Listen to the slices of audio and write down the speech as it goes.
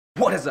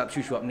What is up,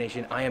 Shuswap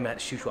Nation? I am at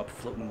Shuswap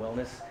Float and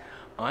Wellness.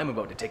 I'm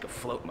about to take a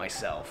float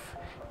myself.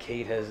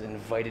 Kate has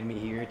invited me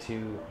here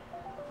to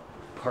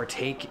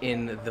partake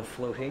in the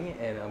floating,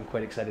 and I'm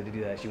quite excited to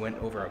do that. She went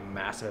over a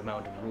massive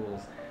amount of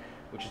rules,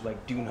 which is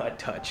like, do not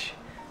touch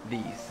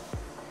these,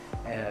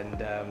 and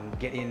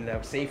get in and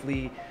out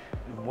safely.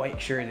 Make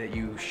sure that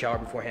you shower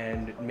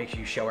beforehand. Make sure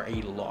you shower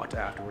a lot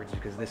afterwards,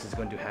 because this is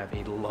going to have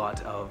a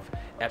lot of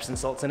Epsom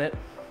salts in it.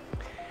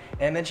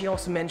 And then she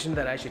also mentioned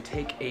that I should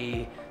take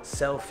a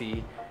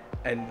selfie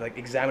and like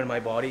examine my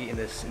body in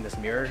this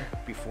mirror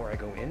before I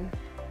go in,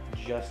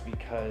 just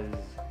because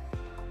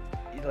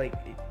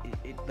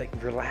it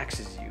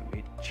relaxes you.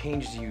 It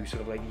changes you,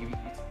 sort of like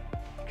it's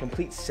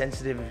complete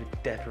sensitive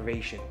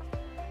deprivation.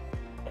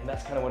 And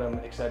that's kind of what I'm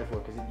excited for,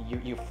 because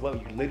you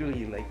float. You literally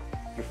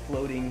you're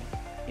floating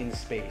in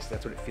space.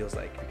 That's what it feels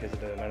like because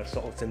of the amount of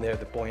salts in there,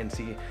 the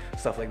buoyancy,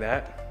 stuff like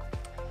that.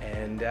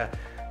 And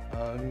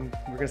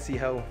we're gonna see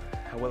how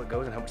well it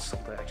goes and how much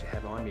salt I actually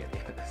have on me at the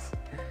end of this.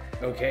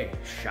 Okay,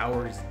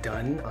 shower's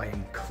done. I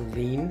am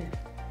clean.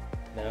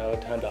 Now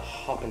time to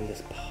hop in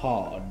this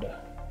pod.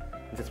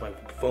 Since my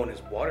phone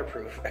is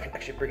waterproof, I can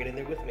actually bring it in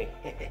there with me.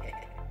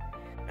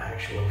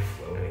 Actual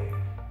floating,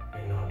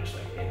 and not just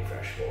like in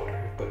fresh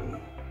water, but in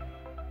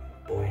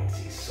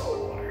buoyancy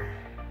salt water.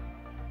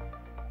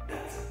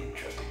 That's an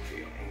interesting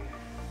feeling.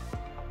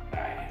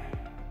 Alright,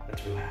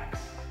 let's relax.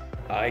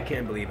 I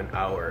can't believe an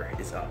hour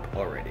is up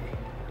already.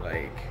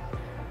 Like,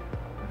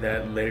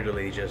 that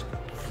literally just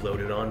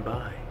floated on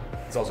by.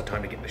 It's also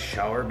time to get in the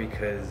shower,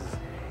 because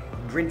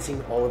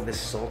rinsing all of this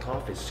salt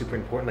off is super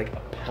important. Like,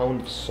 a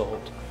pound of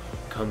salt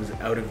comes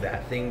out of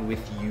that thing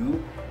with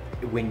you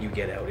when you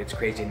get out. It's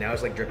crazy. Now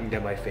it's like dripping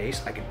down my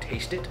face. I can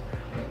taste it.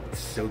 It's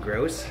so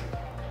gross.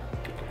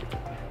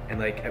 And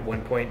like at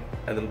one point,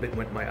 a little bit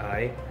went in my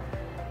eye,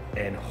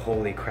 and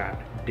holy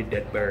crap, did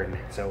that burn.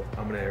 So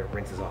I'm gonna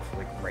rinse this off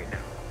like right now.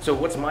 So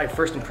what's my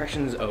first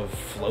impressions of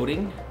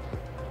floating?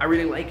 I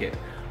really like it.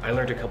 I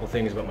learned a couple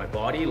things about my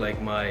body,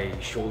 like my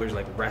shoulders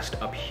like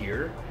rest up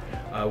here.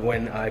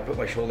 When I put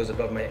my shoulders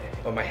above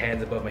my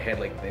hands above my head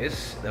like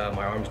this,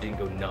 my arms didn't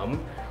go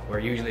numb, where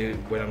usually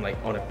when I'm like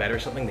on a bed or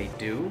something, they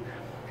do.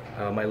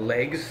 My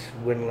legs,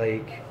 when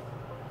like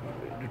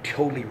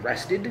totally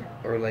rested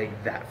or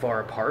like that far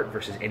apart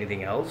versus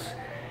anything else,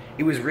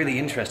 it was really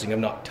interesting.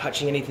 I'm not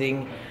touching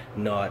anything,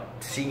 not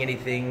seeing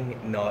anything,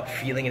 not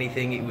feeling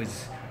anything. It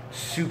was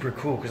super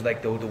cool, because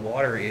like the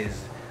water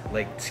is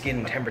like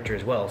skin temperature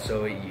as well,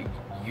 so you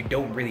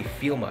don't really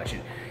feel much.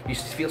 You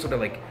feel sort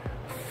of like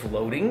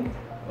floating,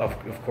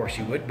 of course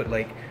you would, but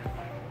like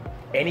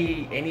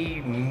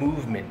any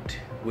movement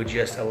would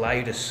just allow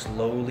you to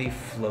slowly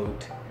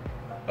float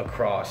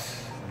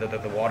across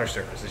the water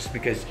surface, just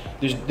because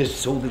there's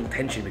so little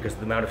tension because of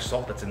the amount of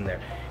salt that's in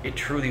there. It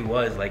truly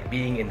was like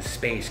being in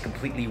space,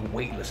 completely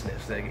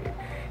weightlessness. Like,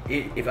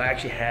 if I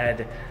actually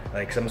had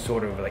like some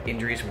sort of like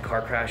injuries from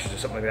car crashes or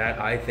something like that,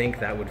 I think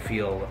that would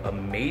feel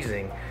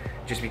amazing,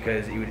 just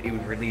because it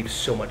would relieve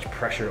so much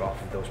pressure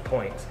off of those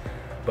points.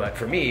 But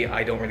for me,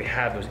 I don't really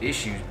have those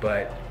issues,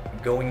 but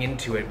going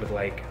into it with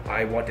like,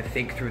 I want to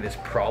think through this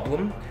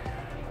problem,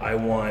 I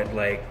want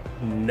like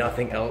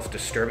nothing else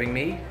disturbing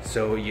me.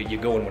 So you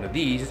go in one of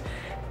these,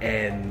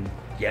 and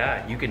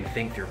yeah, you can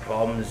think through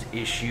problems,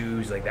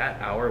 issues. Like,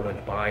 that hour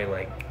went by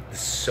like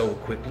so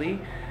quickly.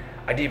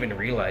 I didn't even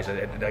realize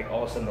it. Like,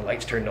 all of a sudden the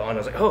lights turned on. I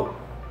was like, oh,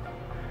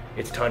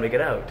 it's time to get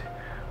out.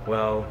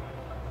 Well,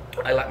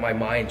 I let my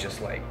mind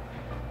just like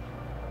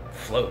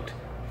float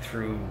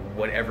through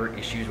whatever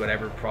issues,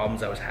 whatever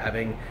problems I was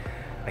having.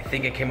 I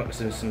think I came up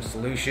with some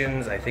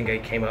solutions. I think I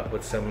came up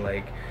with some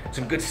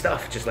good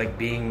stuff, just like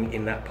being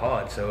in that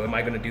pod. So am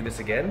I gonna do this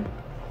again?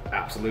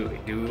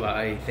 Absolutely. Do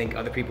I think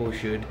other people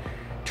should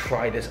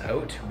try this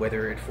out,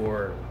 whether it's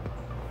for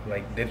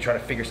like they're trying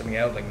to figure something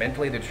out, like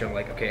mentally they're trying to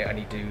like, okay, I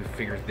need to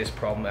figure this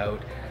problem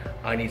out.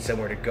 I need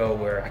somewhere to go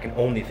where I can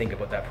only think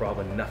about that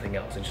problem and nothing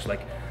else, and just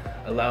like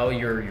allow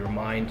your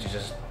mind to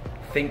just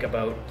think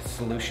about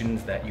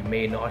solutions that you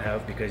may not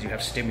have, because you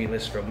have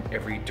stimulus from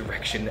every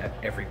direction at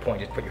every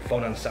point. Just put your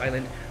phone on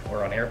silent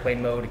or on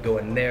airplane mode, go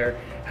in there,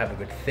 have a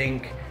good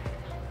think.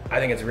 I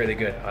think it's really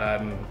good.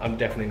 I'm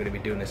definitely going to be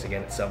doing this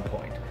again at some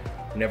point.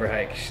 Whenever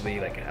I actually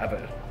like have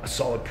a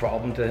solid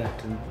problem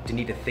to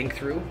need to think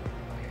through.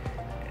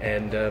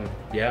 And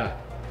yeah,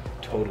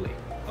 totally,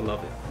 I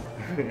love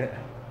it.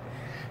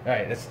 All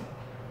right, let's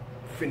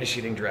finish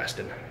getting dressed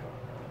and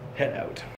head out.